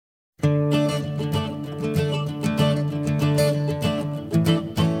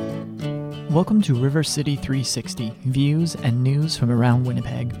Welcome to River City 360, views and news from around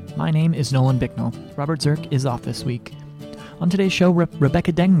Winnipeg. My name is Nolan Bicknell. Robert Zirk is off this week. On today's show,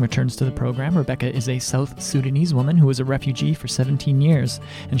 Rebecca Deng returns to the program. Rebecca is a South Sudanese woman who was a refugee for 17 years,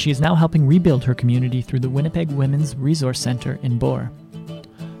 and she is now helping rebuild her community through the Winnipeg Women's Resource Centre in Boer.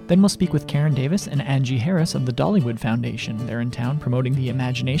 Then we'll speak with Karen Davis and Angie Harris of the Dollywood Foundation. They're in town promoting the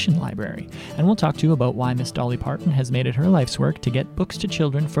Imagination Library. And we'll talk to you about why Miss Dolly Parton has made it her life's work to get books to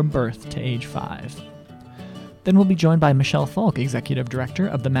children from birth to age 5. Then we'll be joined by Michelle Falk, Executive Director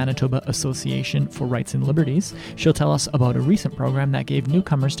of the Manitoba Association for Rights and Liberties. She'll tell us about a recent program that gave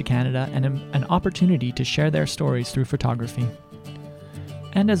newcomers to Canada an opportunity to share their stories through photography.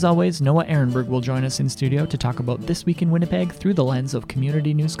 And as always, Noah Ehrenberg will join us in studio to talk about This Week in Winnipeg through the lens of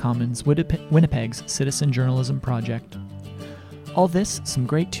Community News Commons, Winnipeg's citizen journalism project. All this, some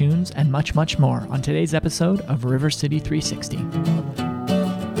great tunes, and much, much more on today's episode of River City 360.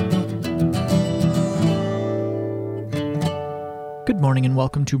 Good morning and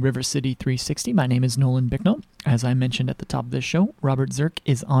welcome to River City 360. My name is Nolan Bicknell. As I mentioned at the top of this show, Robert Zirk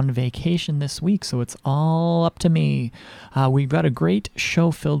is on vacation this week, so it's all up to me. We've got a great show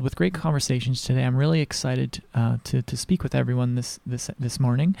filled with great conversations today. I'm really excited to speak with everyone this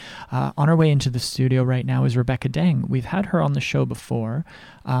morning. On our way into the studio right now is Rebecca Deng. We've had her on the show before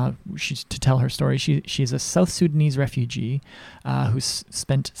to tell her story. She's a South Sudanese refugee who's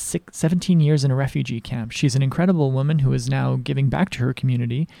spent 17 years in a refugee camp. She's an incredible woman who is now giving back to her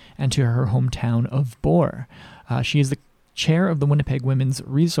community and to her hometown of Boer. She is the chair of the Winnipeg Women's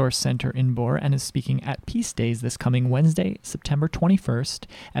Resource Centre in Boer and is speaking at Peace Days this coming Wednesday, September 21st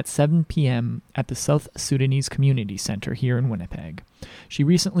at 7 p.m. at the South Sudanese Community Centre here in Winnipeg. She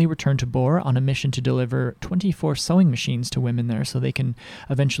recently returned to Boer on a mission to deliver 24 sewing machines to women there so they can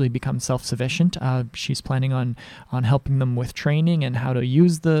eventually become self-sufficient. She's planning on helping them with training and how to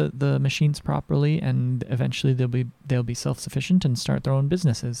use the machines properly, and eventually they'll be self-sufficient and start their own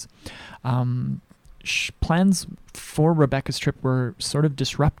businesses. Plans for Rebecca's trip were sort of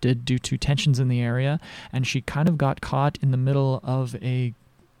disrupted due to tensions in the area, and she kind of got caught in the middle of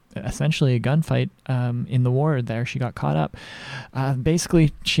essentially a gunfight in the war there. She got caught up.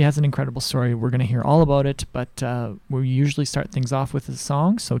 Basically, she has an incredible story. We're going to hear all about it, but we usually start things off with a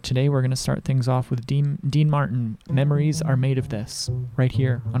song, so today we're going to start things off with Dean Martin, Memories Are Made of This, right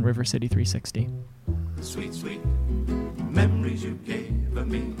here on River City 360. Sweet, sweet memories you gave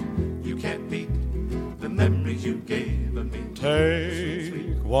me, you can't beat the memories you gave me.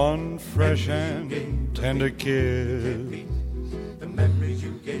 Take one fresh and tender kiss, the memories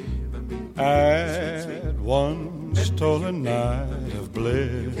you gave me. Add one stolen night of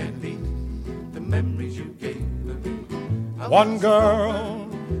bliss. You can't beat the memories you gave me. One girl,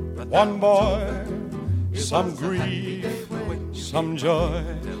 one boy, some grief, some joy.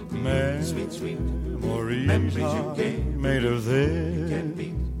 Memories are made of this.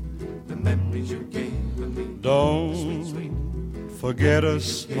 The memories you gave me. Don't forget a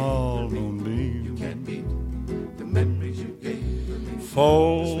small moonbeam. You can't beat the memories you gave me.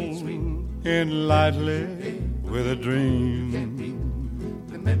 Fold in lightly with a dream.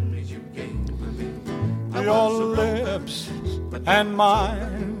 The memories you gave me. Your lips and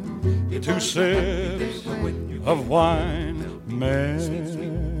mine, two sips of wine. Memories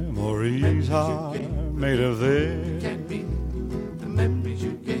are made of this. The memories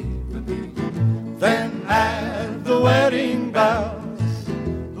you gave me. Then add the wedding bells,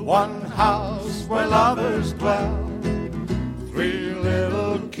 the one house where lovers dwell, 3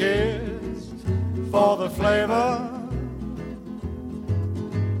 little kids for the flavor.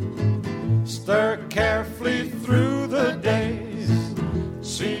 Stir carefully through the days,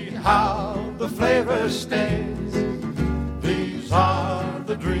 see how the flavor stays. These are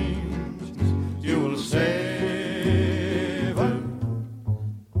the dreams you will savor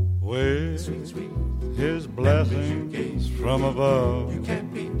with His blessings from above. You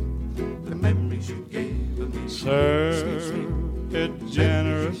can't beat the memories you gave me. Serve it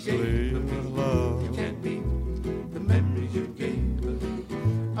generously with love. You can't beat the memories you gave me.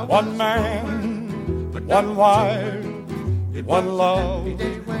 One man, one wife, one love,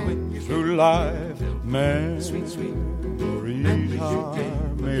 through life. Memories are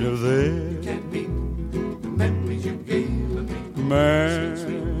made of this. You can't beat the memories you gave me. Memories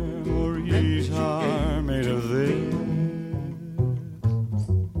are made of this.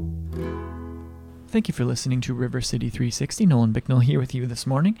 Thank you for listening to River City 360. Nolan Bicknell here with you this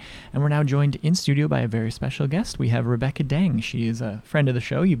morning, and we're now joined in studio by a very special guest. We have Rebecca Deng. She is a friend of the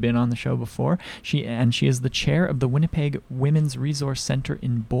show. You've been on the show before. She is the chair of the Winnipeg Women's Resource Centre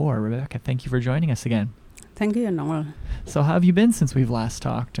in Boer. Rebecca, thank you for joining us again. Thank you, Noel. So how have you been since we've last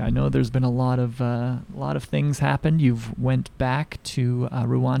talked? I know there's been a lot of things happened. You've went back to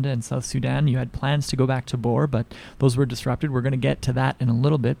Rwanda and South Sudan. You had plans to go back to Bor, but those were disrupted. We're going to get to that in a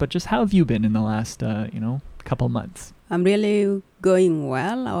little bit. But just how have you been in the last couple months? I'm really going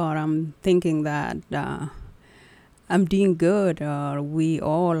well, or I'm thinking that I'm doing good, or we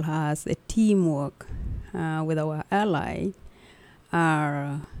all has a teamwork with our ally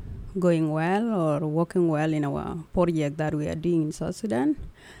are going well or working well in our project that we are doing in South Sudan.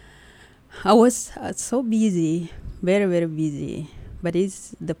 I was so busy, very, very busy, but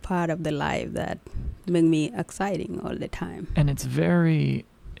it's the part of the life that make me exciting all the time. And it's very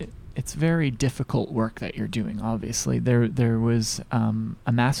difficult work that you're doing, obviously. There was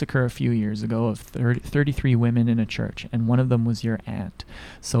a massacre a few years ago of 33 women in a church, and one of them was your aunt.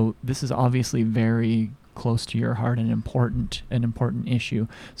 So this is obviously very close to your heart and an important issue.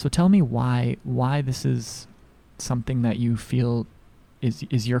 So tell me why this is something that you feel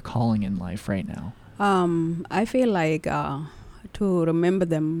is your calling in life right now. I feel like to remember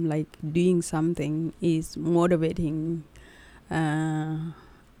them, like doing something is motivating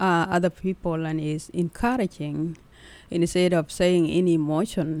other people and is encouraging instead of saying any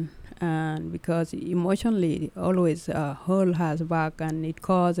emotion, and because emotionally always hold us back and it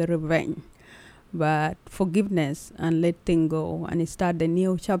causes revenge. But forgiveness and let things go and start the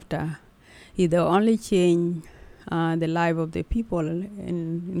new chapter is the only change the life of the people,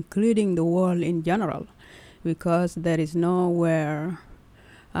 including the world in general, because there is nowhere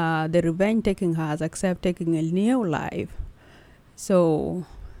the revenge taking has except taking a new life. So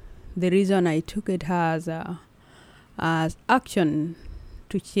the reason I took it as action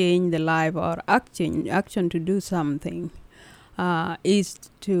to change the life, or action to do something, is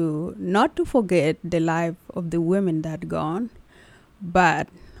to not to forget the life of the women that gone, but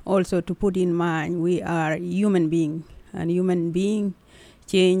also to put in mind we are human being, and human being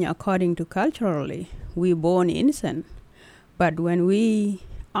change according to culturally. We born innocent, but when we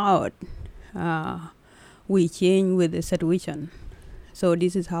out, we change with the situation. So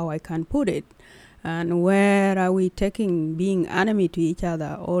this is how I can put it. And where are we taking being enemy to each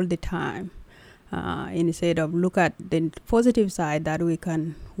other all the time? Instead of look at the positive side that we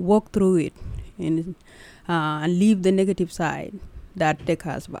can walk through it and leave the negative side that take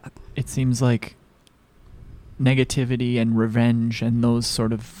us back. It seems like negativity and revenge and those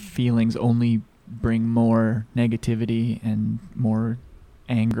sort of feelings only bring more negativity and more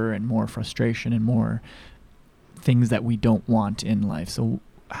anger and more frustration and more things that we don't want in life. So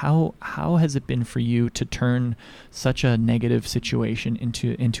how has it been for you to turn such a negative situation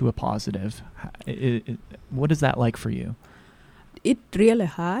into a positive? What is that like for you? It really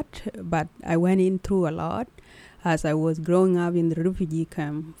hard, but I went in through a lot as I was growing up in the refugee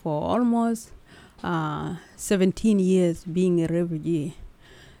camp for almost 17 years being a refugee.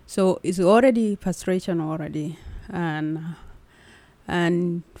 So it's already frustration already. And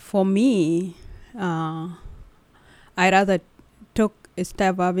for me, I rather took a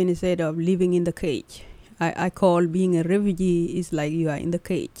step up instead of living in the cage. I call being a refugee is like you are in the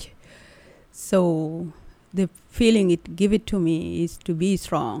cage. So the feeling it give it to me is to be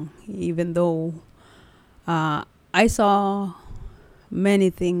strong, even though I saw many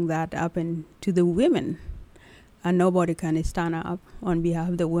things that happened to the women, and nobody can stand up on behalf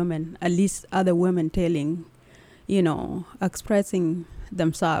of the women, at least other women telling, expressing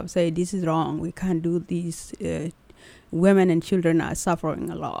themselves, say this is wrong, we can't do this. Women and children are suffering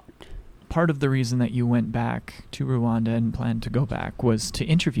a lot. Part of the reason that you went back to Rwanda and planned to go back was to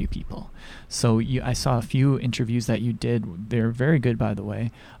interview people. So I saw a few interviews that you did. They're very good, by the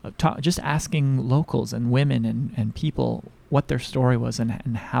way. Just asking locals and women and people what their story was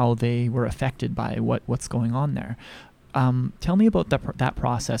and how they were affected by what's going on there. Tell me about that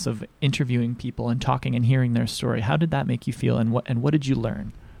process of interviewing people and talking and hearing their story. How did that make you feel, and what did you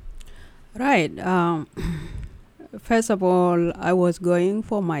learn? Right. First of all, I was going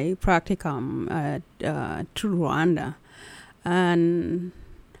for my practicum to Rwanda, and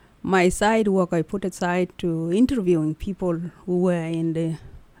my side work I put aside to interviewing people who were in the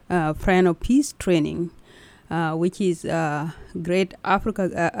Friend of Peace training, which is Great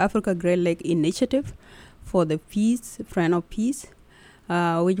Africa Great Lake Initiative for the Peace, Friend of Peace,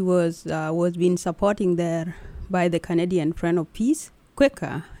 which was being supporting there by the Canadian Friend of Peace,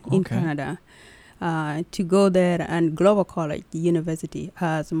 Quaker in Canada. To go there and Global College University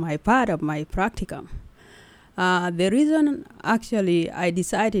as my part of my practicum. The reason actually I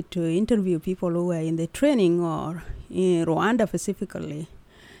decided to interview people who were in the training or in Rwanda specifically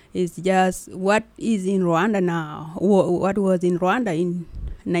is just what is in Rwanda now, what was in Rwanda in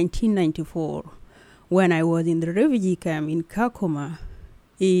 1994 when I was in the refugee camp in Kakuma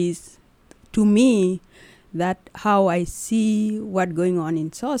is, to me, that how I see what's going on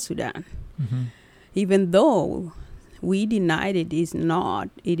in South Sudan. Mm-hmm. Even though we denied it is not,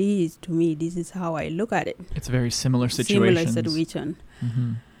 it is, to me, this is how I look at it. It's a very similar situation. Similar situation.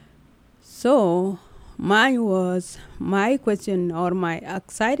 Mm-hmm. So my question or my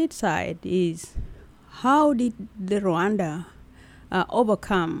excited side is, how did the Rwanda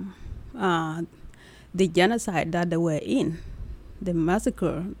overcome the genocide that they were in, the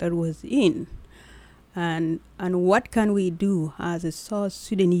massacre that was in, and what can we do as a South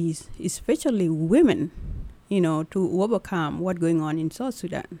Sudanese, especially women, to overcome what's going on in South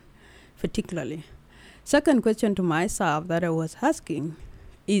Sudan, particularly. Second question to myself that I was asking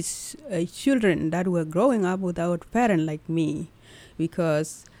is children that were growing up without parents like me,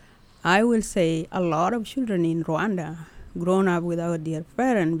 because I will say a lot of children in Rwanda grown up without their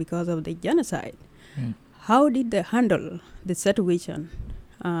parents because of the genocide. Right. How did they handle the situation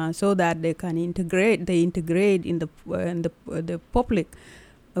so that they can integrate in the public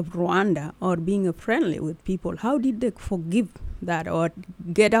of Rwanda, or being friendly with people? How did they forgive that or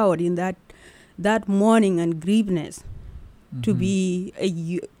get out in that mourning and grieveness?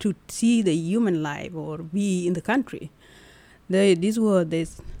 Mm-hmm. To see the human life or be in the country. This was the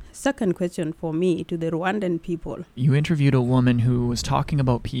second question for me to the Rwandan people. You interviewed a woman who was talking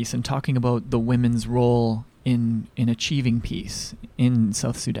about peace and talking about the women's role in achieving peace in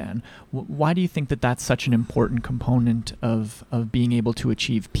South Sudan. Why do you think that that's such an important component of being able to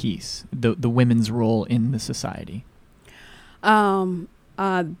achieve peace, the women's role in the society? That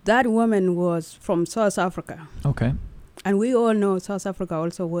woman was from South Africa. Okay. And we all know South Africa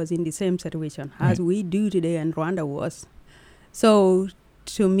also was in the same situation as we do today, and Rwanda was. So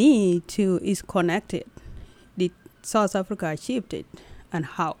to me, is connected. Did South Africa achieved it, and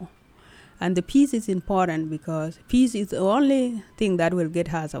how? And the peace is important because peace is the only thing that will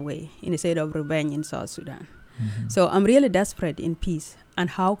get us away instead of revenge in South Sudan. Mm-hmm. So I'm really desperate in peace.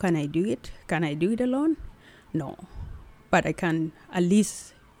 And how can I do it? Can I do it alone? No. But I can at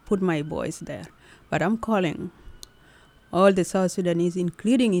least put my voice there. But I'm calling all the South Sudanese,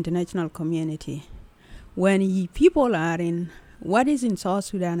 including international community. When people are in, what is in South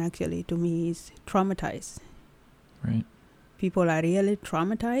Sudan actually to me is traumatized. Right. People are really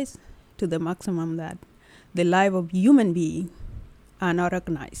traumatized to the maximum that the life of human beings are not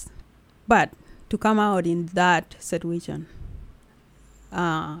recognized. But to come out in that situation,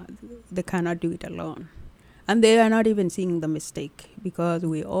 they cannot do it alone. And they are not even seeing the mistake because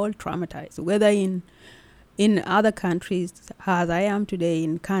we all traumatized, whether in other countries, as I am today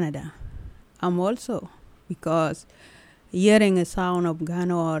in Canada. I'm also, because hearing a sound of gun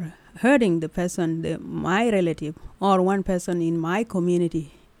or hurting the person, my relative, or one person in my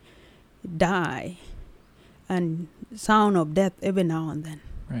community die, and sound of death every now and then.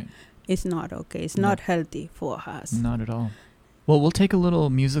 Right. It's not okay. It's not healthy for us. Not at all. Well, we'll take a little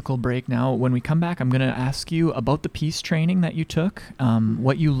musical break now. When we come back, I'm going to ask you about the peace training that you took,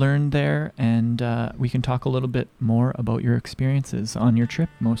 what you learned there, and we can talk a little bit more about your experiences on your trip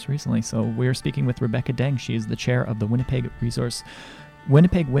most recently. So we're speaking with Rebecca Deng. She is the chair of the Winnipeg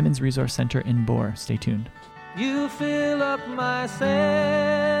Women's Resource Center in Boer. Stay tuned. You fill up my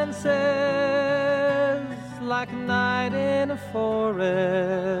senses like a night in a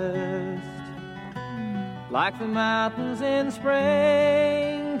forest, like the mountains in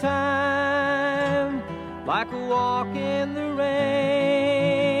springtime, like a walk in the rain,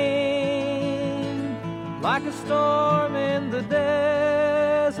 like a storm in the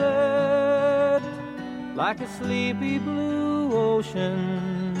desert, like a sleepy blue ocean.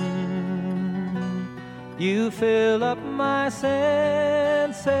 You fill up my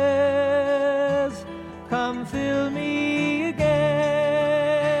senses, come fill me again.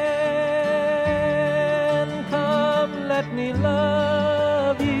 Come, let me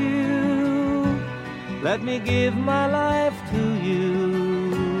love you, let me give my life to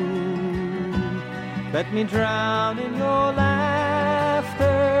you. Let me drown in your laughter,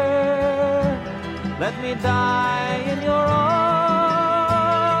 let me die in your arms,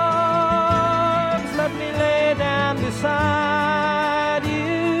 let me lay down beside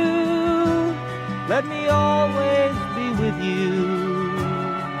you, let me always be with you.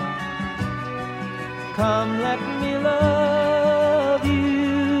 Come, let me love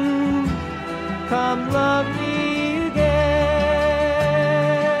you, come love me again.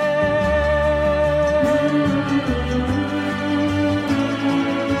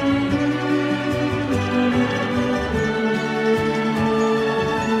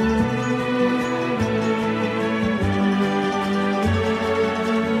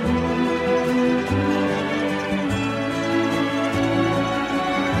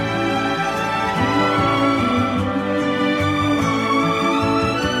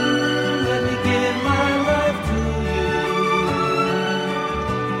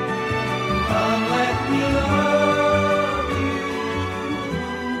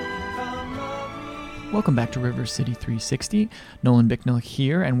 Welcome back to River City 360. Nolan Bicknell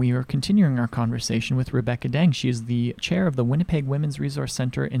here, and we are continuing our conversation with Rebecca Deng. She is the chair of the Winnipeg Women's Resource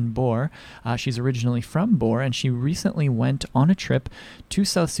Center in Bor. She's originally from Bor, and she recently went on a trip to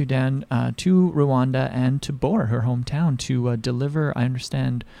South Sudan, to Rwanda, and to Bor, her hometown, to deliver, I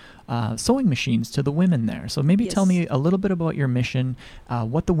understand, sewing machines to the women there. So maybe tell me a little bit about your mission,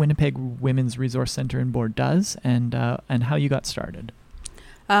 what the Winnipeg Women's Resource Center in Bor does, and how you got started.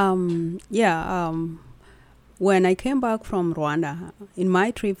 When I came back from Rwanda, in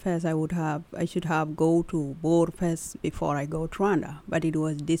my trip first, I should have go to Bor first before I go to Rwanda, but it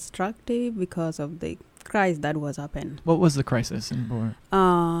was destructive because of the crisis that was happening. What was the crisis in Bor?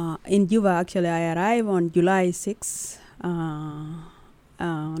 In Juba, actually, I arrived on July 6th,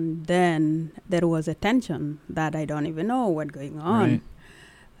 and then there was a tension that I don't even know what's going on. Right.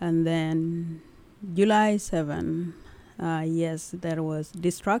 And then July 7th, yes, there was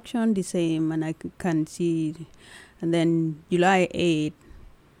destruction, the same, and I can see. And then July 8th,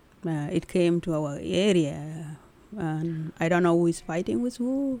 it came to our area, and I don't know who is fighting with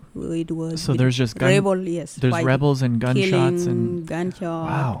who. It was so there's just there's rebels and gunshots and gunshot.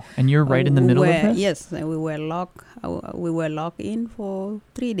 Wow! And you're right in the middle of this. Yes, we were locked in for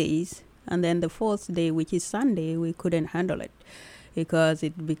 3 days, and then the fourth day, which is Sunday, we couldn't handle it because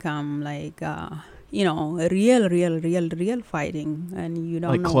it became like. A real fighting, and you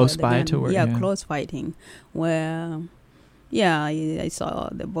don't like know close by to where close fighting, where I saw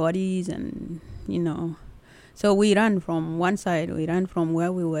the bodies, and so we ran from one side, we ran from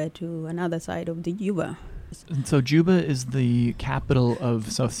where we were to another side of the Juba. And so Juba is the capital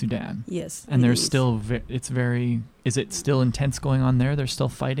of South Sudan. Yes, and there's still is it still intense going on there? There's still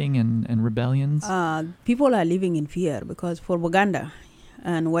fighting and rebellions. People are living in fear because for propaganda.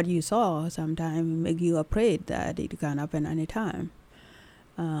 And what you saw sometimes make you afraid that it can happen anytime.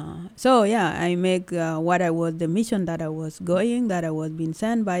 I make the mission that I was going, that I was being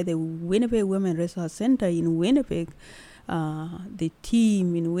sent by the Winnipeg Women Resource Center in Winnipeg. The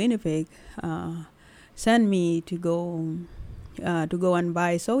team in Winnipeg sent me to go and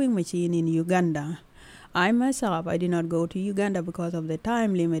buy sewing machine in Uganda. I myself, I did not go to Uganda because of the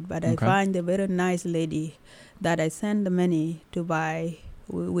time limit, but I find a very nice lady that I sent the money to buy.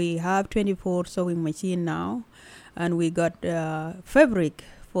 We have 24 sewing machine now, and we got fabric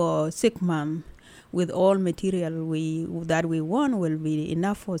for 6 months. With all material that we want will be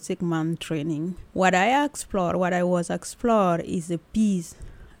enough for 6 month training. What I was explore is a peace,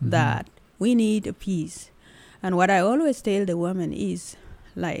 that we need a peace. And what I always tell the women is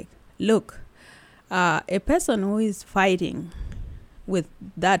like, look, a person who is fighting with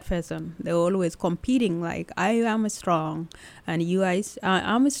that person, they're always competing, like I am strong and you guys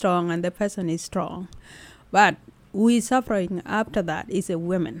I'm strong and the person is strong, but who is suffering after that is a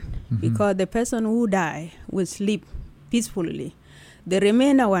woman, because the person who die will sleep peacefully, the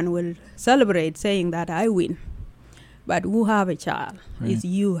remainder one will celebrate saying that I win, but who have a child is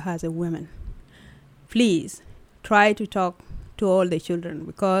you as a woman. Please try to talk to all the children,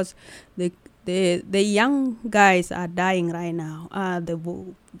 because the young guys are dying right now. The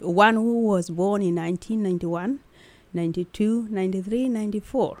one who was born in 1991, 92, 93,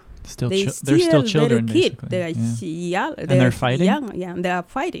 94. They're still children, basically. They're fighting? Young, they are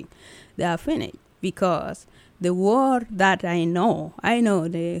fighting. They are finished because the war that I know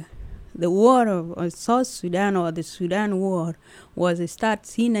the war of South Sudan, or the Sudan war, was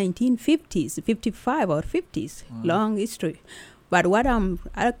started in 1950s, 55 or 50s, long history. But what I'm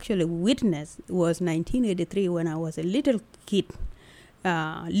actually witnessed was 1983, when I was a little kid,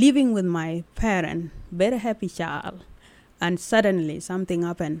 living with my parent, very happy child, and suddenly something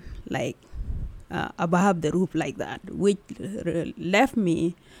happened, like above the roof like that, which left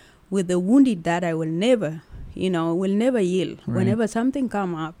me with a wounded that I will never heal. Right. Whenever something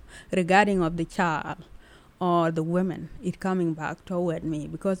come up regarding of the child or the women, it coming back toward me,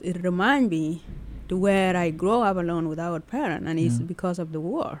 because it remind me to where I grow up alone without parent, and it's because of the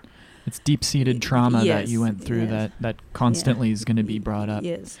war. It's deep-seated trauma that you went through that constantly is going to be brought up.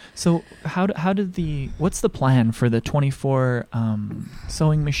 Yes. So what's the plan for the 24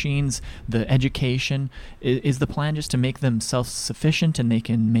 sewing machines, the education? Is the plan just to make them self-sufficient and they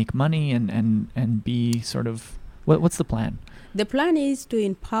can make money and be sort of, what's the plan? The plan is to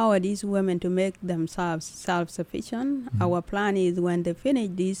empower these women to make themselves self-sufficient. Our plan is when they finish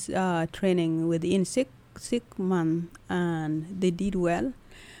this training within six months and they did well,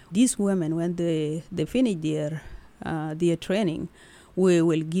 these women, when they finish their training, we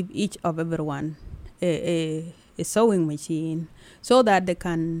will give each of everyone a sewing machine so that they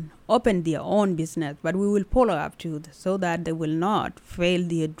can open their own business. But we will follow up to so that they will not fail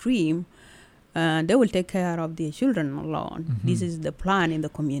their dream they will take care of their children alone. Mm-hmm. This is the plan in the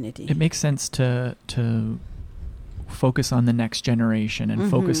community. It makes sense to focus on the next generation and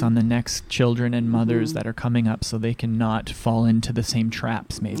focus on the next children and mothers that are coming up, so they can not fall into the same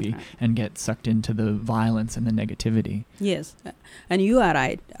traps maybe and get sucked into the violence and the negativity. Yes, and you are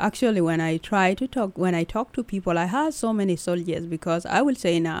right. Actually, when I talk to people, I have so many soldiers, because I will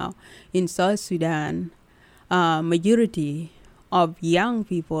say now in South Sudan, majority of young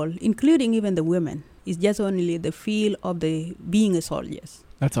people, including even the women, is just only the feel of the being a soldier.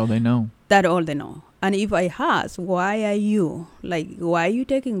 That's all they know. That's all they know. And if I ask, why are you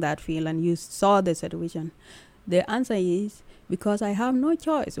taking that field and you saw the situation? The answer is, because I have no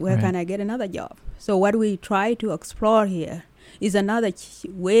choice. Where can I get another job? So what we try to explore here is another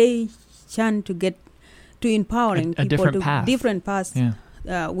chance to get to empowering a people different path.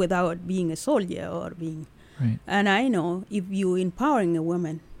 Without being a soldier or being. Right. And I know if you empowering a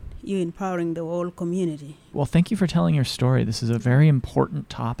woman, you're empowering the whole community. Well, thank you for telling your story. This is a very important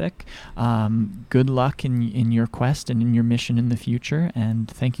topic. Good luck in your quest and in your mission in the future. And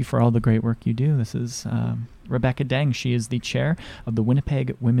thank you for all the great work you do. This is Rebecca Deng. She is the chair of the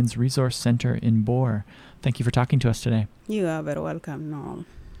Winnipeg Women's Resource Center in Boer. Thank you for talking to us today. You are very welcome, Noel.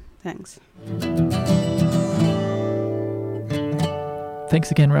 Thanks. Thanks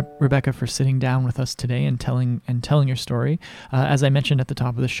again, Rebecca, for sitting down with us today and telling your story. As I mentioned at the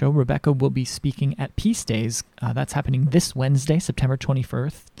top of the show, Rebecca will be speaking at Peace Days. That's happening this Wednesday, September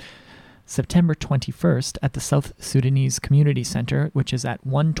 21st at the South Sudanese Community Center, which is at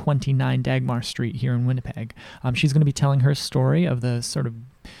 129 Dagmar Street here in Winnipeg. She's going to be telling her story of the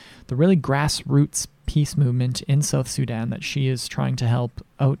really grassroots peace movement in South Sudan that she is trying to help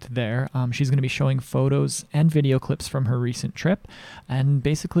out there. She's going to be showing photos and video clips from her recent trip and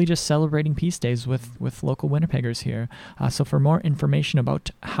basically just celebrating Peace Days with local Winnipeggers here. So for more information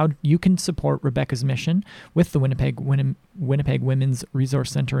about how you can support Rebecca's mission with the Winnipeg Women's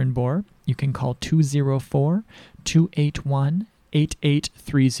Resource Center in Boer, you can call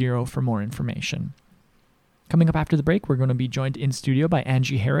 204-281-8830 for more information. Coming up after the break, we're going to be joined in studio by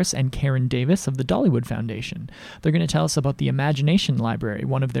Angie Harris and Karen Davis of the Dollywood Foundation. They're going to tell us about the Imagination Library,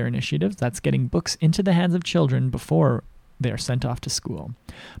 one of their initiatives that's getting books into the hands of children before they're sent off to school.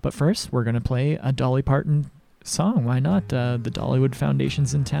 But first, we're going to play a Dolly Parton song. Why not? The Dollywood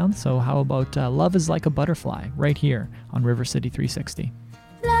Foundation's in town, so how about Love is Like a Butterfly right here on River City 360.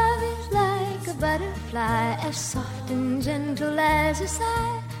 Love is like a butterfly, as soft and gentle as a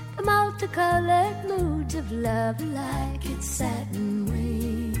sigh. The multicolored moods of love like its satin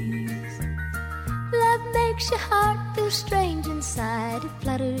wings. Love makes your heart feel strange inside. It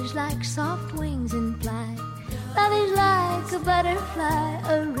flutters like soft wings in flight. Love is like a butterfly,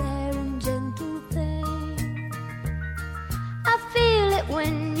 a rare and gentle thing. I feel it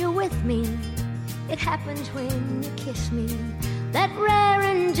when you're with me. It happens when you kiss me. That rare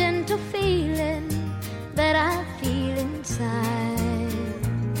and gentle feeling that I feel inside.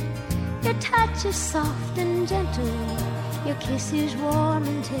 Your touch is soft and gentle, your kiss is warm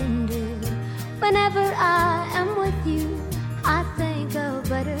and tender. Whenever I am with you, I think of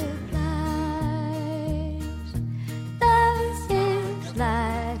butterflies. Love is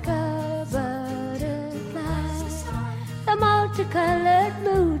like a butterfly. The multicolored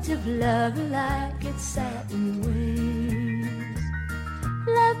moods of love are like its satin wings.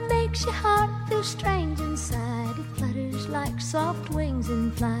 Love makes your heart feel strange inside. It flutters like soft wings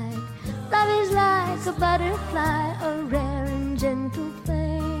in flight. Love is like a butterfly, a rare and gentle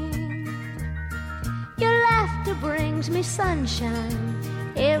thing. Your laughter brings me sunshine.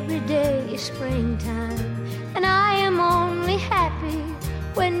 Every day is springtime. And I am only happy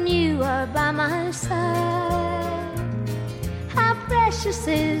when you are by my side. How precious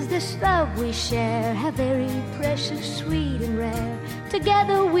is this love we share. How very precious, sweet and rare.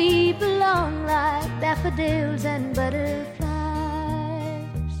 Together we belong like daffodils and butterflies.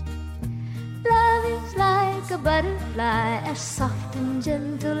 Love is like a butterfly, as soft and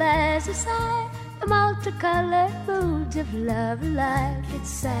gentle as a sigh. The multicolored moods of love are like its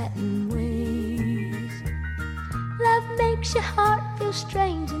satin wings. Love makes your heart feel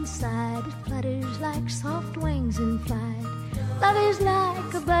strange inside. It flutters like soft wings in flight. Love is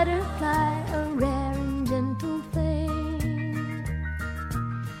like a butterfly, a rare and gentle thing.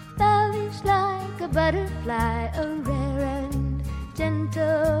 Love is like a butterfly, a rare and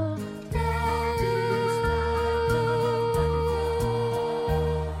gentle thing.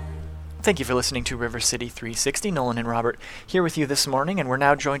 Thank you for listening to River City 360. Nolan and Robert here with you this morning, and we're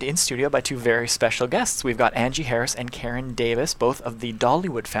now joined in studio by two very special guests. We've got Angie Harris and Karen Davis, both of the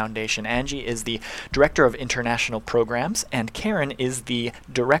Dollywood Foundation. Angie is the Director of International Programs, and Karen is the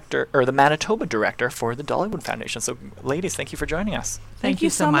Director, or the Manitoba Director for the Dollywood Foundation. So, ladies, thank you for joining us. Thank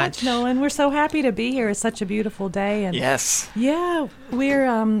you so much, Nolan. We're so happy to be here. It's such a beautiful day. And yes. Yeah, we're.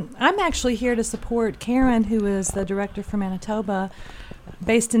 I'm actually here to support Karen, who is the Director for Manitoba,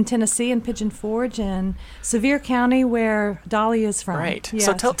 based in Tennessee in Pigeon Forge and Sevier County, where Dolly is from. Right.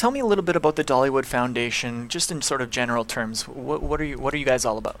 Yeah, so tell me a little bit about the Dollywood Foundation, just in sort of general terms. What are you guys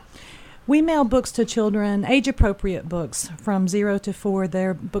all about? We mail books to children, age-appropriate books from 0 to 4.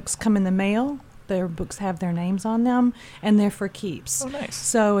 Their books come in the mail. Their books have their names on them, and they're for keeps. Oh, nice.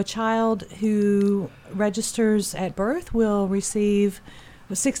 So a child who registers at birth will receive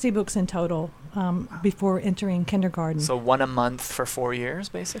 60 books in total before entering kindergarten. So one a month for 4 years,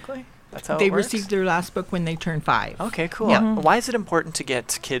 basically? That's how they it works? received their last book when they turned 5. Okay, cool. Yeah. Why is it important to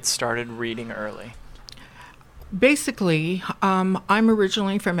get kids started reading early? Basically, I'm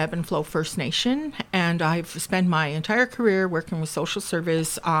originally from Ebb and Flow First Nation, and I've spent my entire career working with social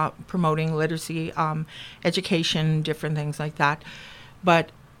service, promoting literacy, education, different things like that.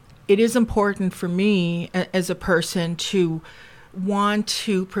 But it is important for me as a person to want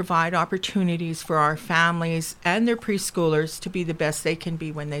to provide opportunities for our families and their preschoolers to be the best they can be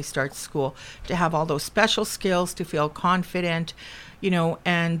when they start school, to have all those special skills, to feel confident,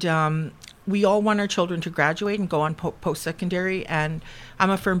 and we all want our children to graduate and go on post-secondary, and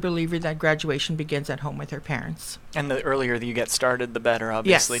I'm a firm believer that graduation begins at home with their parents. And the earlier that you get started, the better,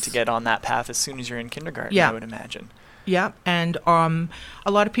 obviously, Yes. to get on that path as soon as you're in kindergarten, Yeah. I would imagine. Yeah, and a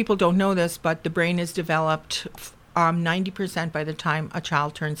lot of people don't know this, but the brain is developed 90% by the time a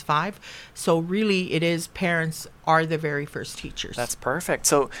child turns 5. So really, it is parents are the very first teachers. That's perfect.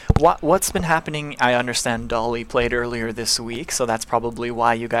 So what's been happening? I understand Dolly played earlier this week, so that's probably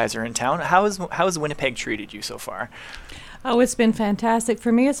why you guys are in town. How has Winnipeg treated you so far? Oh, it's been fantastic.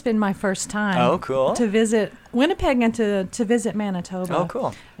 For me, it's been my first time. Oh, cool. To visit Winnipeg and to visit Manitoba. Oh,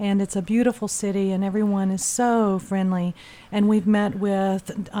 cool. And it's a beautiful city, and everyone is so friendly. And we've met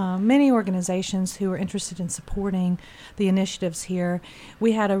with many organizations who are interested in supporting the initiatives here.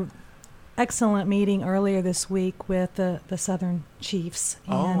 We had a excellent meeting earlier this week with the Southern Chiefs.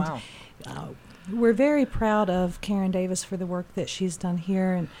 Oh, wow. We're very proud of Karen Davis for the work that she's done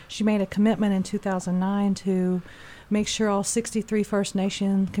here, and she made a commitment in 2009 to make sure all 63 First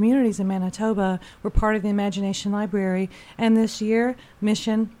Nation communities in Manitoba were part of the Imagination Library, and this year,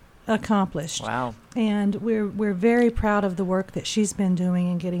 mission accomplished. Wow. And we're very proud of the work that she's been doing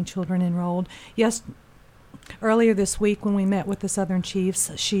in getting children enrolled. Yes, earlier this week when we met with the Southern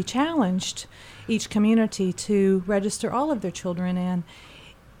Chiefs, she challenged each community to register all of their children, and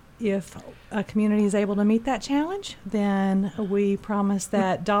if a community is able to meet that challenge, then we promise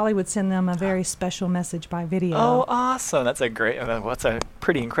that Dolly would send them a very special message by video. Oh, awesome. That's a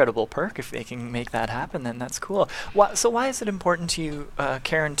pretty incredible perk. If they can make that happen, then that's cool. So why is it important to you,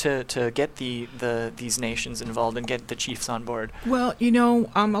 Karen, to get these nations involved and get the chiefs on board? Well,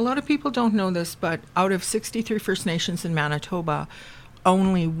 a lot of people don't know this, but out of 63 First Nations in Manitoba,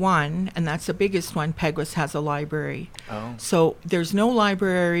 only one, and that's the biggest one, Peguis, has a library. Oh. So there's no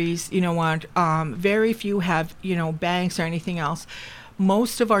libraries, very few have, banks or anything else.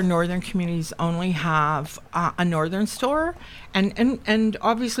 Most of our northern communities only have a northern store, and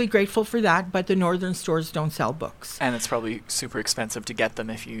obviously grateful for that, but the northern stores don't sell books. And it's probably super expensive to get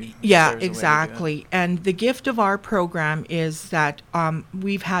them if there's a way to do exactly. And the gift of our program is that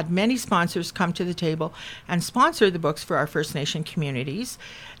we've had many sponsors come to the table and sponsor the books for our First Nation communities.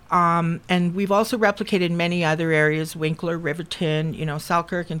 And we've also replicated many other areas, Winkler, Riverton,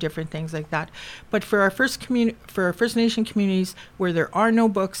 Selkirk, and different things like that. But for our First Nation communities where there are no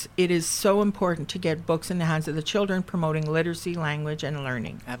books, it is so important to get books in the hands of the children, promoting literacy, language, and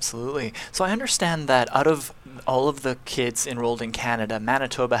learning. Absolutely. So I understand that out of all of the kids enrolled in Canada,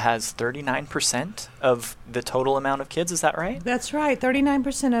 Manitoba has 39% of the total amount of kids. Is that right? That's right.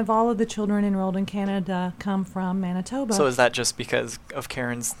 39% of all of the children enrolled in Canada come from Manitoba. So is that just because of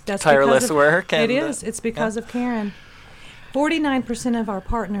Karen's That's tireless work? It is. It's because of Karen. 49% of our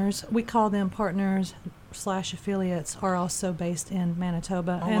partners, we call them partners/affiliates, are also based in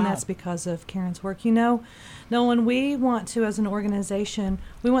Manitoba, and that's because of Karen's work. Nolan, we want to, as an organization,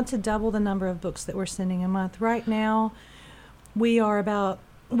 we want to double the number of books that we're sending a month. Right now, we're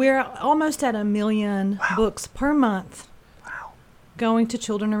almost at 1 million books per month going to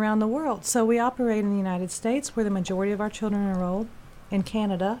children around the world. So we operate in the United States, where the majority of our children are enrolled, in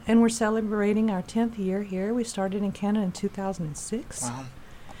Canada, and we're celebrating our 10th year here. We started in Canada in 2006. Wow.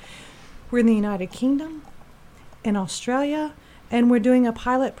 We're in the United Kingdom, in Australia, and we're doing a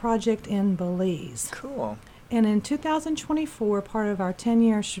pilot project in Belize. Cool. And in 2024, part of our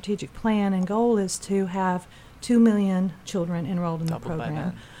 10-year strategic plan and goal is to have 2 million children enrolled in the Doubled by program.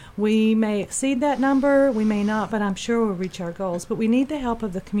 then. We may exceed that number, we may not, but I'm sure we'll reach our goals. But we need the help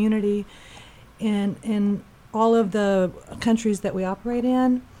of the community in all of the countries that we operate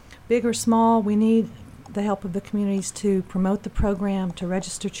in, big or small. We need the help of the communities to promote the program, to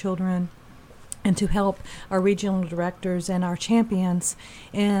register children, and to help our regional directors and our champions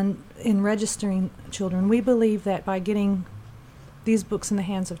in registering children. We believe that by getting these books in the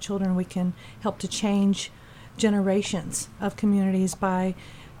hands of children, we can help to change generations of communities by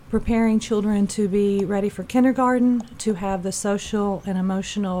preparing children to be ready for kindergarten, to have the social and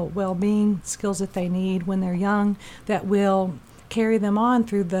emotional well-being skills that they need when they're young that will carry them on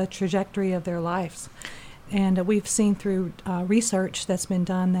through the trajectory of their lives. And we've seen through research that's been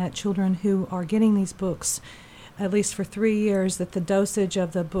done that children who are getting these books, at least for 3 years, that the dosage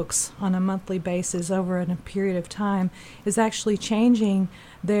of the books on a monthly basis over a period of time is actually changing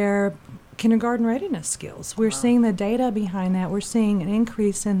their kindergarten readiness skills. We're seeing the data behind that. We're seeing an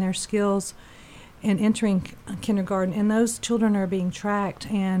increase in their skills in entering kindergarten, and those children are being tracked,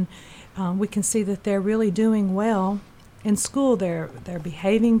 and we can see that they're really doing well in school. They're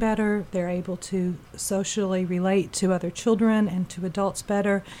behaving better. They're able to socially relate to other children and to adults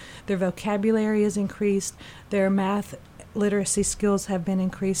better. Their vocabulary is increased. Their math literacy skills have been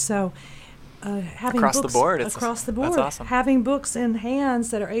increased. So having across books the board, that's awesome. Having books in hands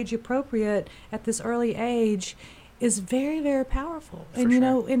that are age appropriate at this early age is very, very powerful. And you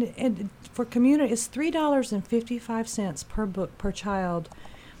know, and for community, it's $3.55 per book per child.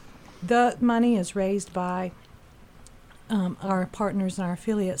 The money is raised by our partners and our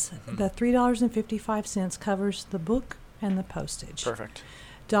affiliates. The $3.55 covers the book and the postage. Perfect.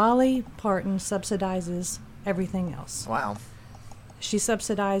 Dolly Parton subsidizes everything else. Wow. She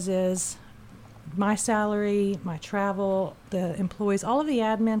subsidizes my salary, my travel, the employees, all of the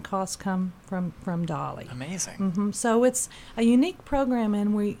admin costs come from Dolly. Amazing. So it's a unique program,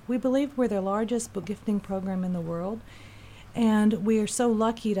 and we believe we're the largest book gifting program in the world. And we are so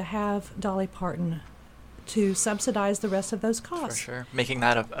lucky to have Dolly Parton to subsidize the rest of those costs. For sure. Making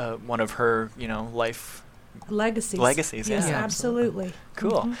that one of her, life legacies. Yes, yeah. absolutely.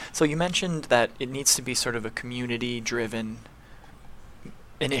 Cool. So you mentioned that it needs to be sort of a community-driven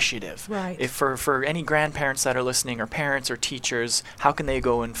initiative. Right. If for any grandparents that are listening, or parents or teachers, how can they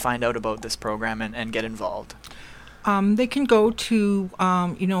go and find out about this program and get involved? They can go to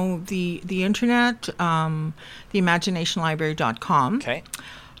the internet, theimaginationlibrary.com. Okay.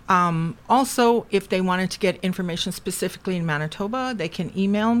 Also, if they wanted to get information specifically in Manitoba, they can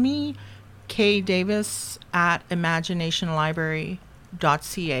email me,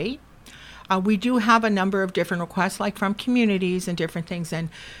 kdavis@imaginationlibrary.ca. We do have a number of different requests, like from communities and different things, and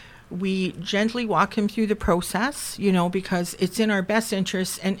we gently walk them through the process, because it's in our best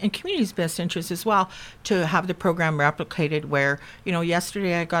interest and community's best interest as well to have the program replicated where,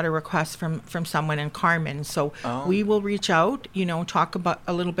 yesterday I got a request from someone in Carmen. So we will reach out, talk about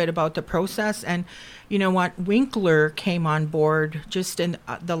a little bit about the process. And you know what, Winkler came on board just in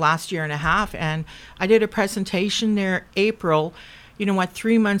the last year and a half, and I did a presentation there April. You know what,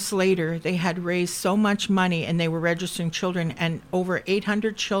 3 months later, they had raised so much money and they were registering children, and over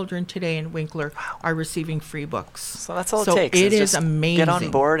 800 children today in Winkler are receiving free books. So that's all it takes. It is just amazing. Get on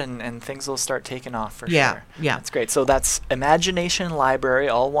board and things will start taking off for sure. Yeah. That's great. So that's Imagination Library,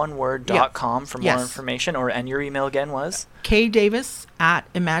 all one word, .com for more information. And your email again was?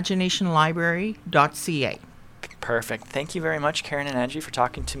 kdavis@imaginationlibrary.ca. Perfect. Thank you very much, Karen and Angie, for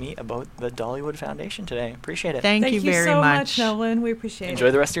talking to me about the Dollywood Foundation today. Appreciate it. Thank you very so much, Nolan. We appreciate it.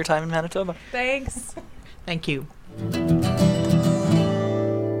 Enjoy the rest of your time in Manitoba. Thanks. Thank you.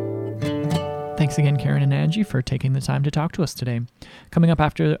 Thanks again, Karen and Angie, for taking the time to talk to us today. Coming up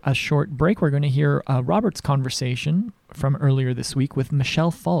after a short break, we're going to hear Robert's conversation from earlier this week with Michelle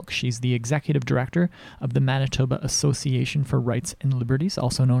Falk. She's the Executive Director of the Manitoba Association for Rights and Liberties,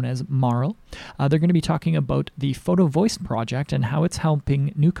 also known as MARL. They're going to be talking about the PhotoVoice project and how it's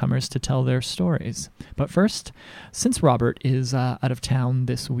helping newcomers to tell their stories. But first, since Robert is out of town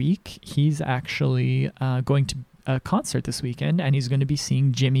this week, he's actually going to a concert this weekend, and he's going to be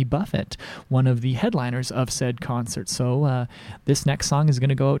seeing Jimmy Buffett, one of the headliners of said concert. So this next song is going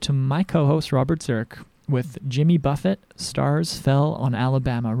to go out to my co-host Robert Zirk with Jimmy Buffett, Stars Fell on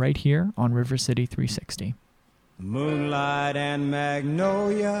Alabama, right here on River City 360. Moonlight and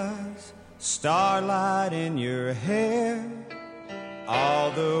magnolias, starlight in your hair, all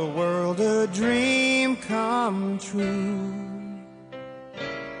the world a dream come true.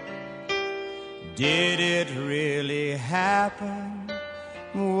 Did it really happen?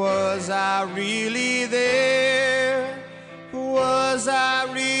 Was I really there? Was I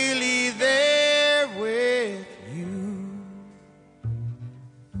really there with you?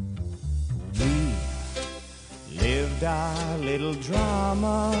 We lived our little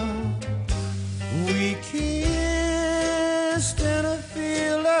drama. We kissed in a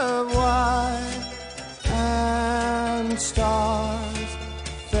field of white, and stars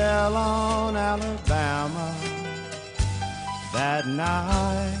fell on Alabama that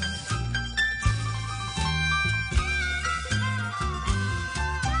night.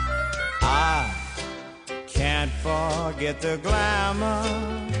 I can't forget the glamour.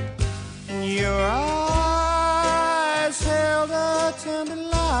 Your eyes held a tender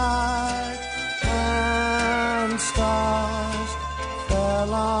light, and stars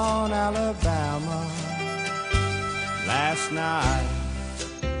fell on Alabama last night.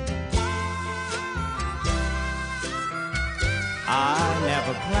 I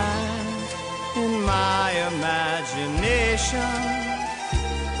never planned in my imagination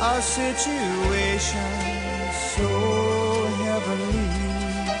a situation so heavenly,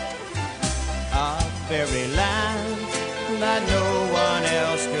 a fairyland that no one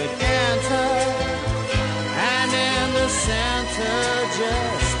else could enter, and in the center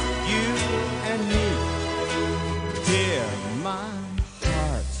just you and me. Dear, my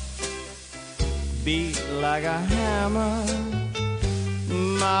heart beat like a hammer,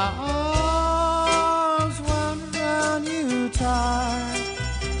 my arms wound around you tight,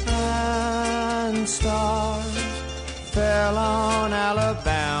 and stars fell on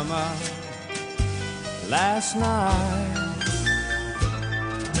Alabama last night.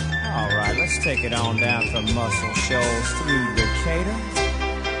 All right, let's take it on down from Muscle Shoals through Decatur.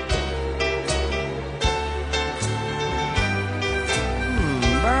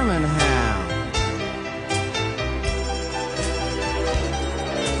 Birmingham.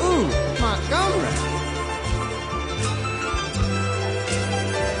 Montgomery.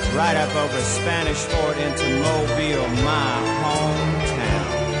 Right up over Spanish Fort into Mobile, my hometown.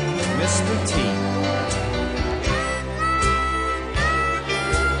 Mr. T.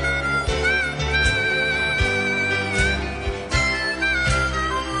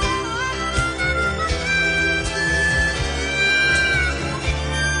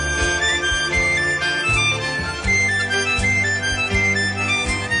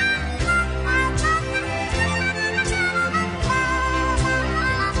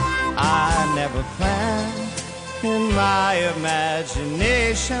 Never planned in my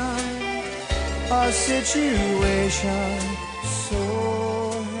imagination a situation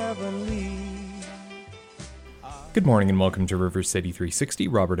so heavenly. Good morning and welcome to River City 360.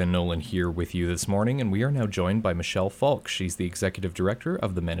 Robert and Nolan here with you this morning, and we are now joined by Michelle Falk. She's the Executive Director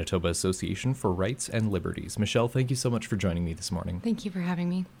of the Manitoba Association for Rights and Liberties. Michelle, thank you so much for joining me this morning. Thank you for having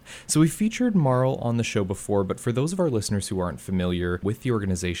me. So we've featured Marl on the show before, but for those of our listeners who aren't familiar with the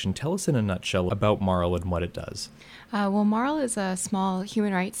organization, tell us in a nutshell about Marl and what it does. Well, Marl is a small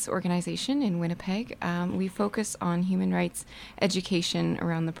human rights organization in Winnipeg. We focus on human rights education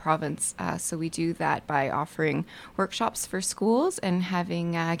around the province. So we do that by offering workshops for schools and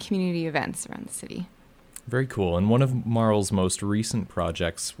having community events around the city. Very cool. And one of Marl's most recent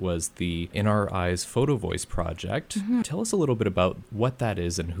projects was the In Our Eyes PhotoVoice project. Mm-hmm. Tell us a little bit about what that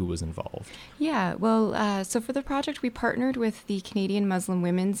is and who was involved. Yeah, well, so for the project, we partnered with the Canadian Muslim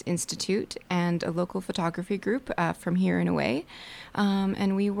Women's Institute and a local photography group from here and away.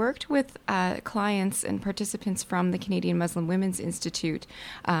 And we worked with clients and participants from the Canadian Muslim Women's Institute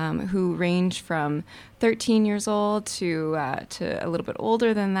who range from 13 years old to a little bit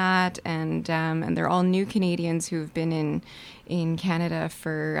older than that, and they're all new Canadians who've been in Canada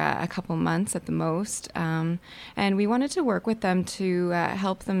for a couple months at the most, and we wanted to work with them to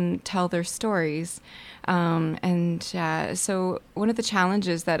help them tell their stories. So one of the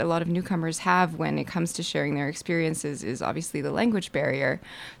challenges that a lot of newcomers have when it comes to sharing their experiences is obviously the language barrier.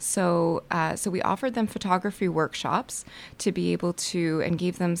 So we offered them photography workshops to be able to, and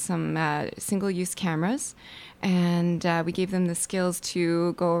gave them some single-use cameras. And we gave them the skills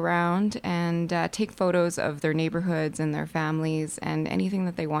to go around and take photos of their neighborhoods and their families and anything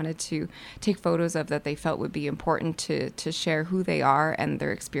that they wanted to take photos of that they felt would be important to share who they are and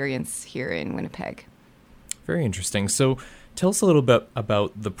their experience here in Winnipeg. Very interesting. So tell us a little bit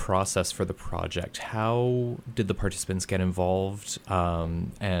about the process for the project. How did the participants get involved?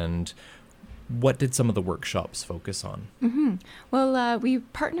 And What did some of the workshops focus on? Mm-hmm. Well, we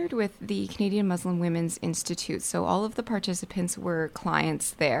partnered with the Canadian Muslim Women's Institute, so all of the participants were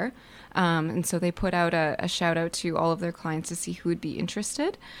clients there. And so they put out a shout out to all of their clients to see who would be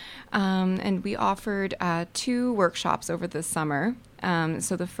interested. And we offered 2 workshops over the summer.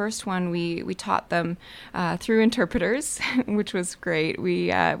 So the first one we taught them through interpreters, which was great.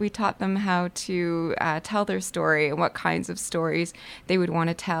 We taught them how to tell their story and what kinds of stories they would want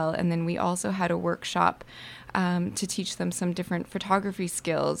to tell. And then we also had a workshop to teach them some different photography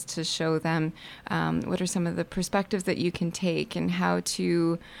skills, to show them what are some of the perspectives that you can take and how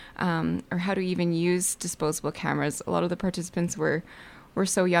to even use disposable cameras. A lot of the participants were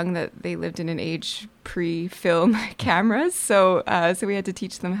so young that they lived in an age pre-film cameras, so we had to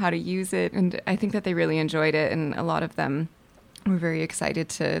teach them how to use it, and I think that they really enjoyed it, and a lot of them were very excited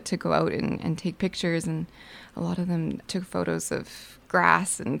to go out and take pictures, and a lot of them took photos of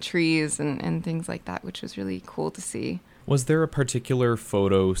grass and trees and things like that, which was really cool to see. Was there a particular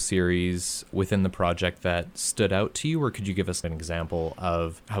photo series within the project that stood out to you, or could you give us an example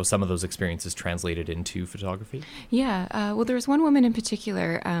of how some of those experiences translated into photography? Yeah, well, there was one woman in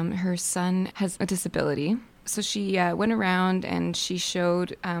particular. Her son has a disability. So she went around and she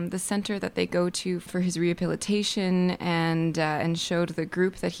showed the center that they go to for his rehabilitation, and showed the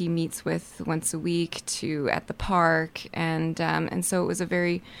group that he meets with once a week at the park, and so it was a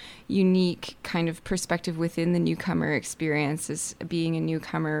very unique kind of perspective within the newcomer experience, as being a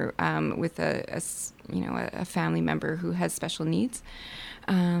newcomer with a family member who has special needs.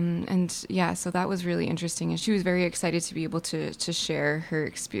 And yeah, so that was really interesting, and she was very excited to be able to share her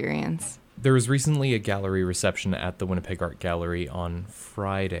experience. There was recently a gallery reception at the Winnipeg Art Gallery on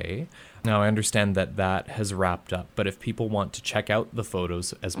Friday. Now, I understand that has wrapped up, but if people want to check out the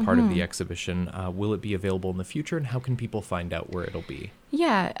photos as part of the exhibition, will it be available in the future, and how can people find out where it'll be?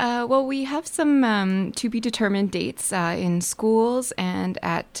 Yeah, well, we have some to be determined dates in schools and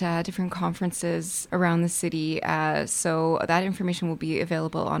at different conferences around the city. So that information will be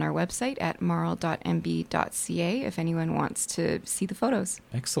available on our website at marl.mb.ca if anyone wants to see the photos.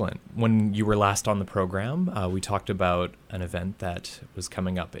 Excellent. When you were last on the program, we talked about an event that was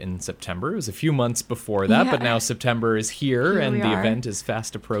coming up in September. It was a few months before that, but now September is here and the event is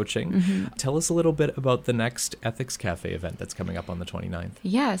fast approaching. Mm-hmm. Tell us a little bit about the next Ethics Cafe event that's coming up on the 29th.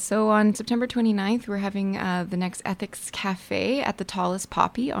 Yeah, so on September 29th, we're having the next Ethics Cafe at the Tallest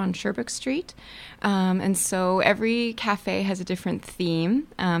Poppy on Sherbrooke Street. And so every cafe has a different theme.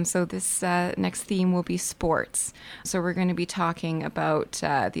 So this next theme will be sports. So we're going to be talking about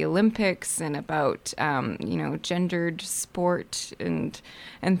the Olympics and about, gendered sport and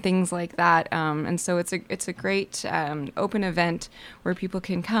things like that. And so it's a great open event where people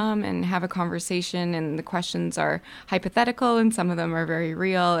can come and have a conversation, and the questions are hypothetical and some of them are very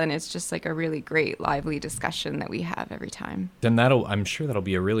real, and it's just like a really great lively discussion that we have every time. Then I'm sure that'll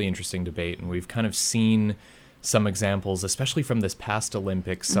be a really interesting debate, and we've kind of seen some examples, especially from this past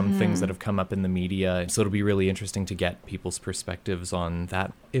Olympics, some things that have come up in the media. So it'll be really interesting to get people's perspectives on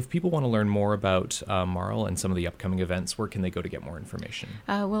that. If people want to learn more about Marl and some of the upcoming events, where can they go to get more information?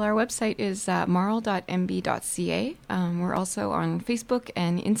 Well, our website is marl.mb.ca. We're also on Facebook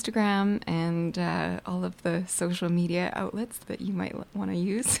and Instagram and all of the social media outlets that you might want to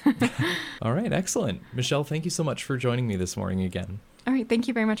use. All right, excellent. Michelle, thank you so much for joining me this morning again. All right, thank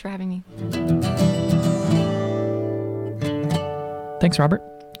you very much for having me. Thanks, Robert.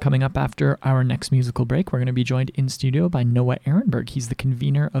 Coming up after our next musical break, we're going to be joined in studio by Noah Ehrenberg. He's the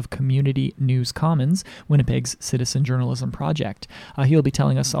convener of Community News Commons, Winnipeg's citizen journalism project. He'll be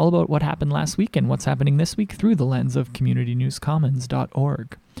telling us all about what happened last week and what's happening this week through the lens of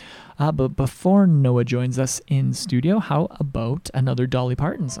communitynewscommons.org. But before Noah joins us in studio, how about another Dolly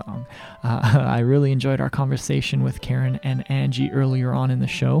Parton song? I really enjoyed our conversation with Karen and Angie earlier on in the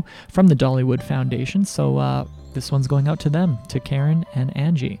show from the Dollywood Foundation, so this one's going out to them, to Karen and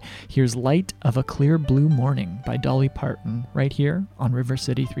Angie. Here's Light of a Clear Blue Morning by Dolly Parton, right here on River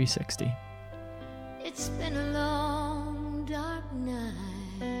City 360. It's been a long, dark night,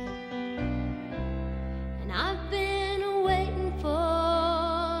 and I've been waiting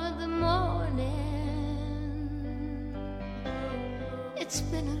for the morning. It's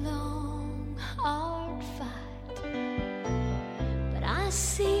been a long, hard fight, but I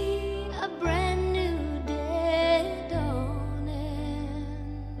see a brand new day dawning.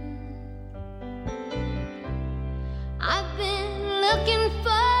 I've been looking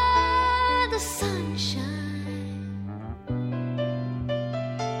for the sunshine.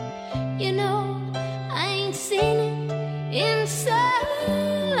 You know, I ain't seen it in so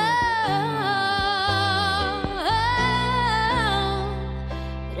long,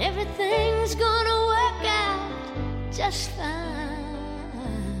 but everything's going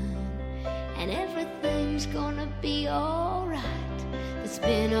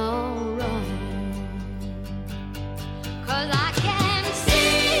been all wrong. 'Cause I can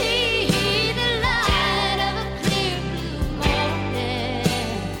see the light of a clear blue morning.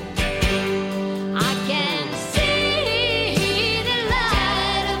 I can see the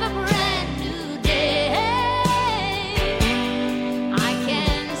light of a brand new day. I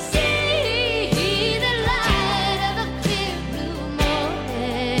can see the light of a clear blue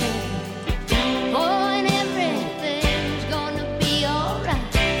morning. Oh, and everything's gonna be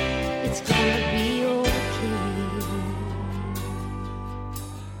alright. It's gonna be okay.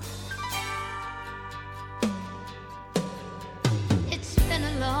 It's been a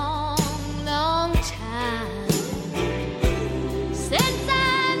long, long time since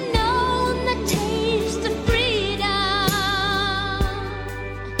I've known the taste of freedom.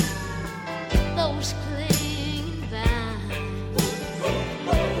 Those clinging vines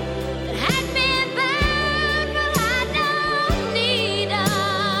that had me bound, but I don't need 'em.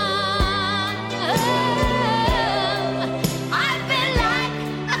 I've been like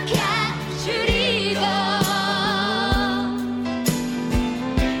a captured eagle.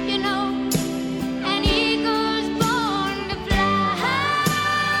 You know, an eagle's born to fly.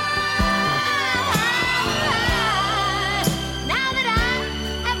 Now that I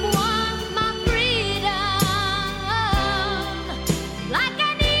have won my freedom, like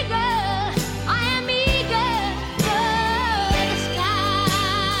an eagle, I am eager for the sky.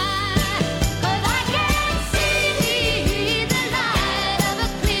 'Cause I can see the light of a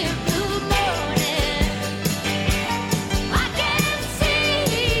clear blue morning. I can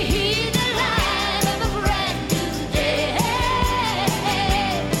see the light of a brand new day.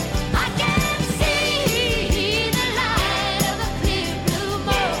 I can see the light of a clear blue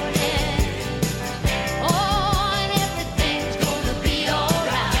morning. Oh, and everything's gonna be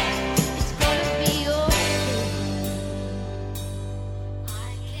alright. It's gonna be okay.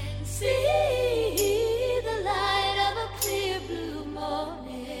 I can see the light of a clear blue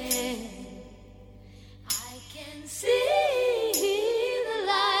morning. I can see the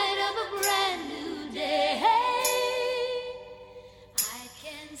light of a brand new day. I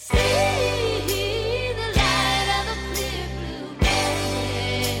can see the light of a clear blue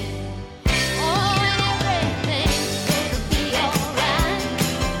morning. Oh, and everything's gonna be alright.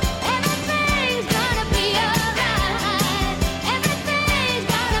 Everything's gonna be alright. Everything's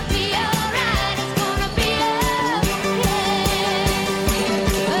gonna be alright. It's gonna be okay.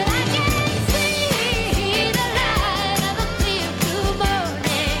 But I can see the light of a clear blue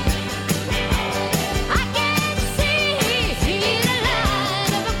morning. I can see the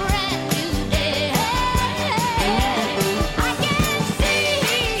light of a brand new day. I can see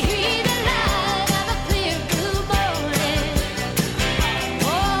the light of a clear blue morning.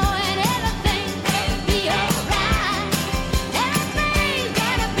 Oh, and everything's gonna be alright. Everything's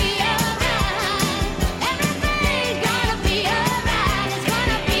gonna be alright. Everything's gonna be alright. It's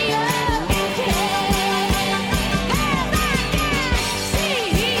gonna be okay. 'Cause I can see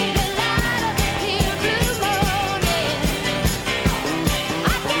the light of a clear blue morning.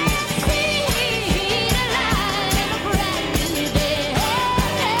 I can see the light of a brand new day.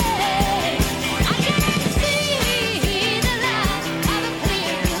 I can see the light of a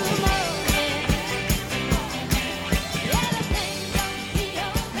clear blue morning. Everything's gonna be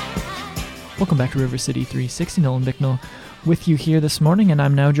alright. Welcome back to River City 360. Nolan Bicknell with you here this morning, and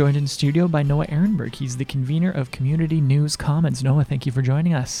I'm now joined in studio by Noah Ehrenberg. He's the convener of Community News Commons. Noah, thank you for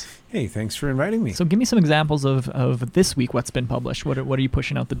joining us. Hey, thanks for inviting me. So give me some examples of this week, what's been published. What are you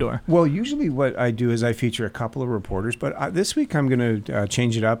pushing out the door? Well, usually what I do is I feature a couple of reporters, but this week I'm going to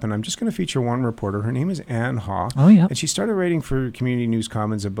change it up, and I'm just going to feature one reporter. Her name is Ann Haw. Oh, yeah. And she started writing for Community News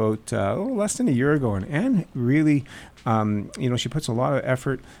Commons about less than a year ago, and Ann really... she puts a lot of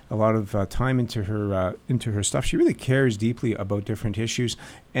effort, a lot of time into her stuff. She really cares deeply about different issues,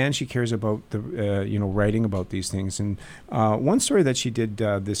 and she cares about the writing about these things. And one story that she did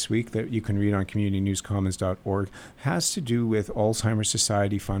this week that you can read on communitynewscommons.org has to do with Alzheimer's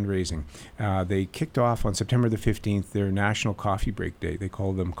Society fundraising. They kicked off on September the 15th their National Coffee Break Day. They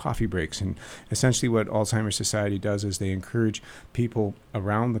call them coffee breaks, and essentially what Alzheimer's Society does is they encourage people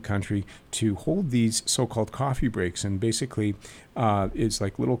around the country to hold these so-called coffee breaks. And basically, it's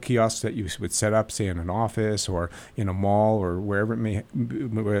like little kiosks that you would set up, say, in an office or in a mall or wherever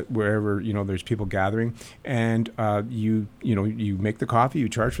there's people gathering. And you make the coffee, you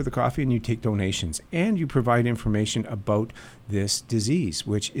charge for the coffee, and you take donations, and you provide information about this disease,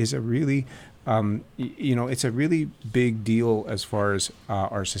 which is a really it's a really big deal as far as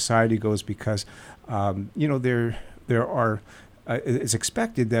our society goes, because there are it's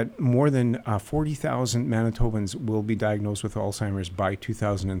expected that more than 40,000 Manitobans will be diagnosed with Alzheimer's by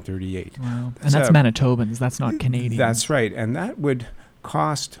 2038. Wow. And that's Manitobans. That's not Canadians. That's right. And that would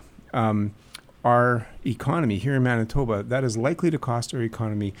cost our economy here in Manitoba, that is likely to cost our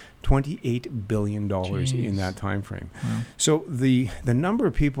economy $28 billion in that time frame. Wow. So the number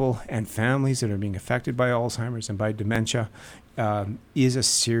of people and families that are being affected by Alzheimer's and by dementia is a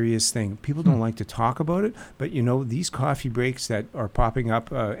serious thing. People don't like to talk about it, but these coffee breaks that are popping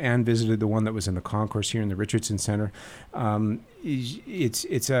up, Anne visited the one that was in the concourse here in the Richardson Center.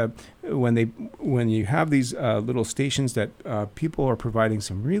 It's when you have these little stations that people are providing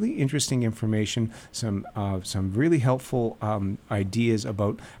some really interesting information, some really helpful ideas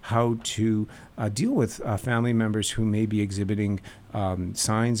about how to deal with family members who may be exhibiting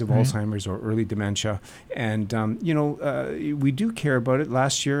signs of Alzheimer's or early dementia. And, we do care about it.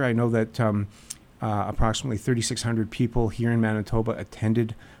 Last year, I know that approximately 3,600 people here in Manitoba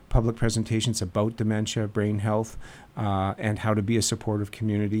attended public presentations about dementia, brain health, and how to be a supportive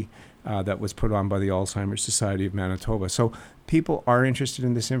community that was put on by the Alzheimer's Society of Manitoba. So people are interested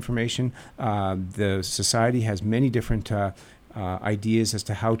in this information. The society has many different ideas as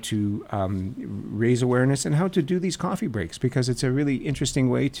to how to raise awareness and how to do these coffee breaks, because it's a really interesting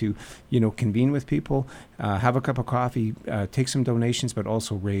way to, convene with people, have a cup of coffee, take some donations, but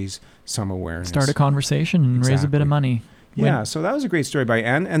also raise some awareness. Start a conversation and raise a bit of money. Yeah, so that was a great story by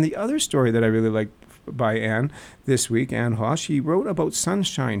Anne. And the other story that I really liked by Anne this week, Anne Haw, she wrote about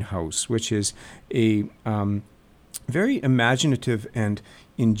Sunshine House, which is a very imaginative and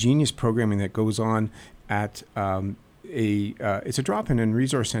ingenious programming that goes on at it's a drop-in and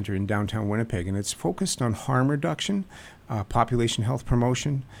resource center in downtown Winnipeg, and it's focused on harm reduction, population health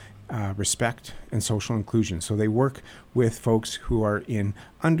promotion, respect, and social inclusion. So they work with folks who are in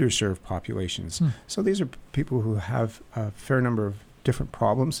underserved populations. So these are people who have a fair number of different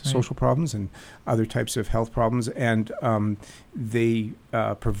problems, social problems, and other types of health problems, and they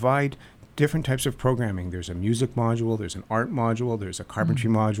provide different types of programming. There's a music module, there's an art module, there's a carpentry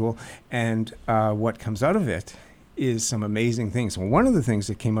module, and what comes out of it is some amazing things. Well, one of the things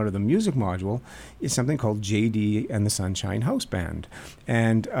that came out of the music module is something called JD and the Sunshine House Band.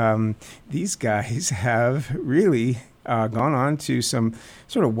 And these guys have really gone on to some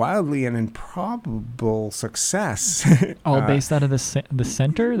sort of wildly and improbable success. All based out of the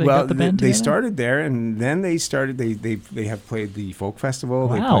center? Got the band they together? started there, and then they started, they have played the folk festival.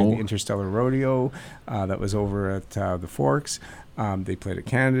 Wow. They played the Interstellar Rodeo that was over at the Forks. They played at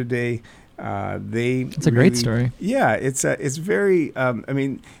Canada Day. It's a great story. Yeah, it's very.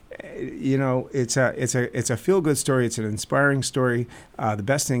 It's a feel good story. It's an inspiring story. The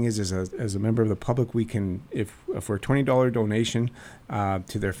best thing is, as a member of the public, we can, if for a $20 donation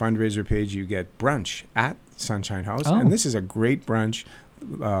to their fundraiser page, you get brunch at Sunshine House, and this is a great brunch.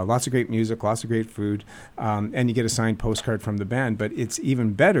 Lots of great music, lots of great food, and you get a signed postcard from the band. But it's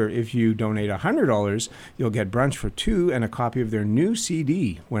even better if you donate $100. You'll get brunch for two and a copy of their new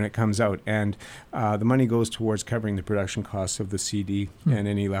CD when it comes out. And the money goes towards covering the production costs of the CD, and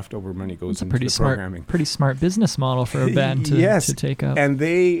any leftover money goes into the programming. Pretty smart business model for a band to take up. And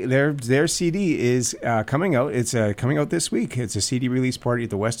their CD is coming out. It's coming out this week. It's a CD release party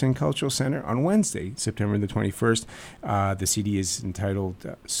at the West End Cultural Center on Wednesday, September the 21st. The CD is entitled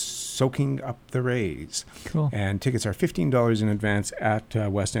Soaking Up the Rays. Cool. And tickets are $15 in advance at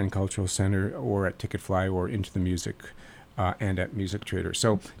West End Cultural Center or at Ticketfly or Into the Music and at Music Trader.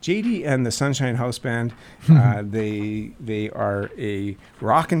 So JD and the Sunshine House Band, they are a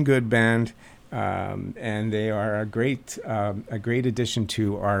rockin' good band. And they are a great addition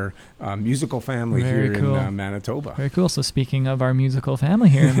to our musical family here in Manitoba. Very cool. So speaking of our musical family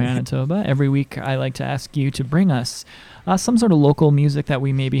here in Manitoba, every week I like to ask you to bring us some sort of local music that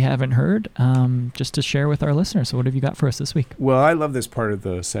we maybe haven't heard, just to share with our listeners. So what have you got for us this week? Well, I love this part of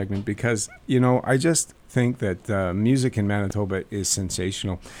the segment because, I just think that music in Manitoba is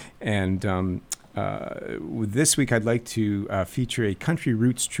sensational. And this week I'd like to feature a country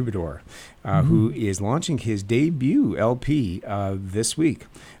roots troubadour who is launching his debut LP this week.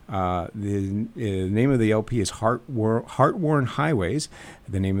 The name of the LP is Heart-Worn Highways.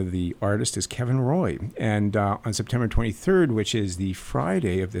 The name of the artist is Kevin Roy. And on September 23rd, which is the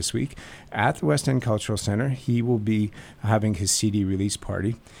Friday of this week, at the West End Cultural Center, he will be having his CD release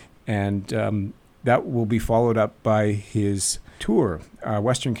party. And that will be followed up by his tour,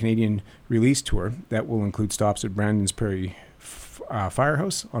 Western Canadian release tour, that will include stops at Brandon's Prairie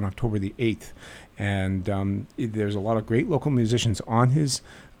Firehouse on October the 8th. And there's a lot of great local musicians on his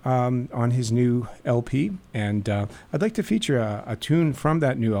on his new LP. And I'd like to feature a tune from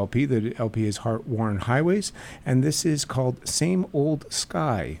that new LP. The LP is Heart-Worn Highways, and this is called Same Old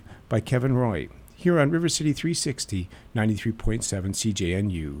Sky by Kevin Roy, here on River City 360, 93.7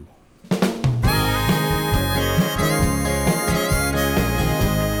 CJNU.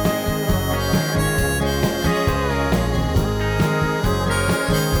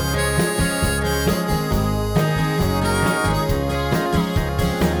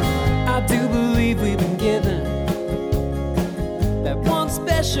 We've been given that one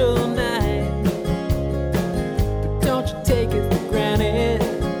special night, but don't you take it for granted,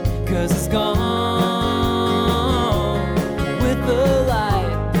 'cause it's gone with the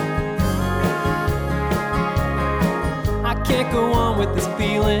light. I can't go on with this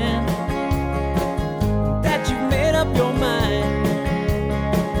feeling that you've made up your mind.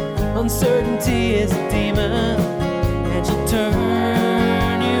 Uncertainty is a demon, and she'll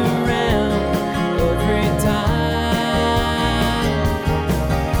turn you around every time.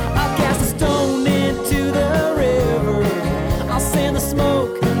 I'll cast a stone into the river, I'll send the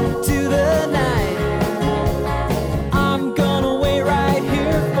smoke to the night. I'm gonna wait right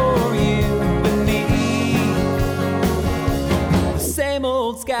here for you beneath the same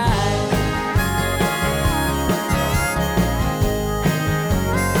old sky.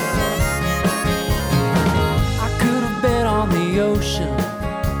 I could have bet on the ocean,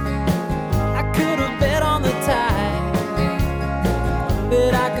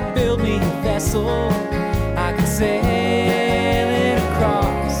 that I could build me a vessel, I could sail it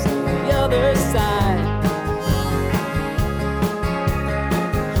across the other side.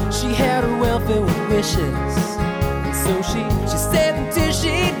 She had her well filled with wishes, and so she said until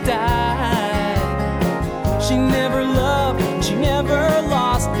she died. She never loved, she never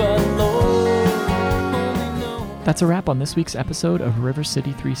lost, but Lord only knows. That's a wrap on this week's episode of River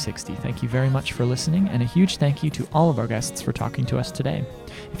City 360. Thank you very much for listening, and a huge thank you to all of our guests for talking to us today.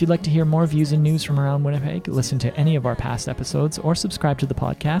 If you'd like to hear more views and news from around Winnipeg, listen to any of our past episodes, or subscribe to the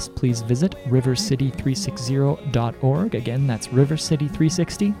podcast, please visit rivercity360.org. Again, that's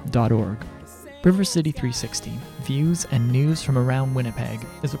rivercity360.org. River City 360, Views and News from Around Winnipeg,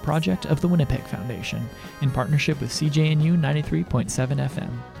 is a project of the Winnipeg Foundation in partnership with CJNU 93.7 FM.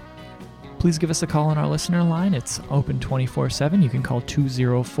 Please give us a call on our listener line. It's open 24/7. You can call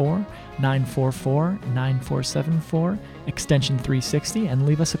 204-944-9474, extension 360, and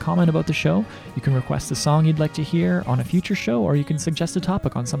leave us a comment about the show. You can request a song you'd like to hear on a future show, or you can suggest a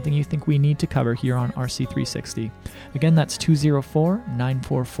topic on something you think we need to cover here on RC360. Again, that's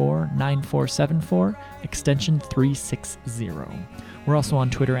 204-944-9474, extension 360. We're also on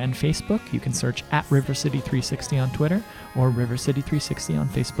Twitter and Facebook. You can search at River City 360 on Twitter or River City 360 on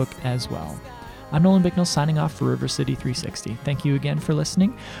Facebook as well. I'm Nolan Bicknell signing off for River City 360. Thank you again for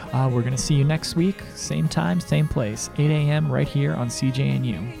listening. We're going to see you next week, same time, same place, 8 a.m. right here on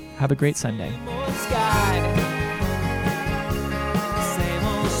CJNU. Have a great Sunday. Sky.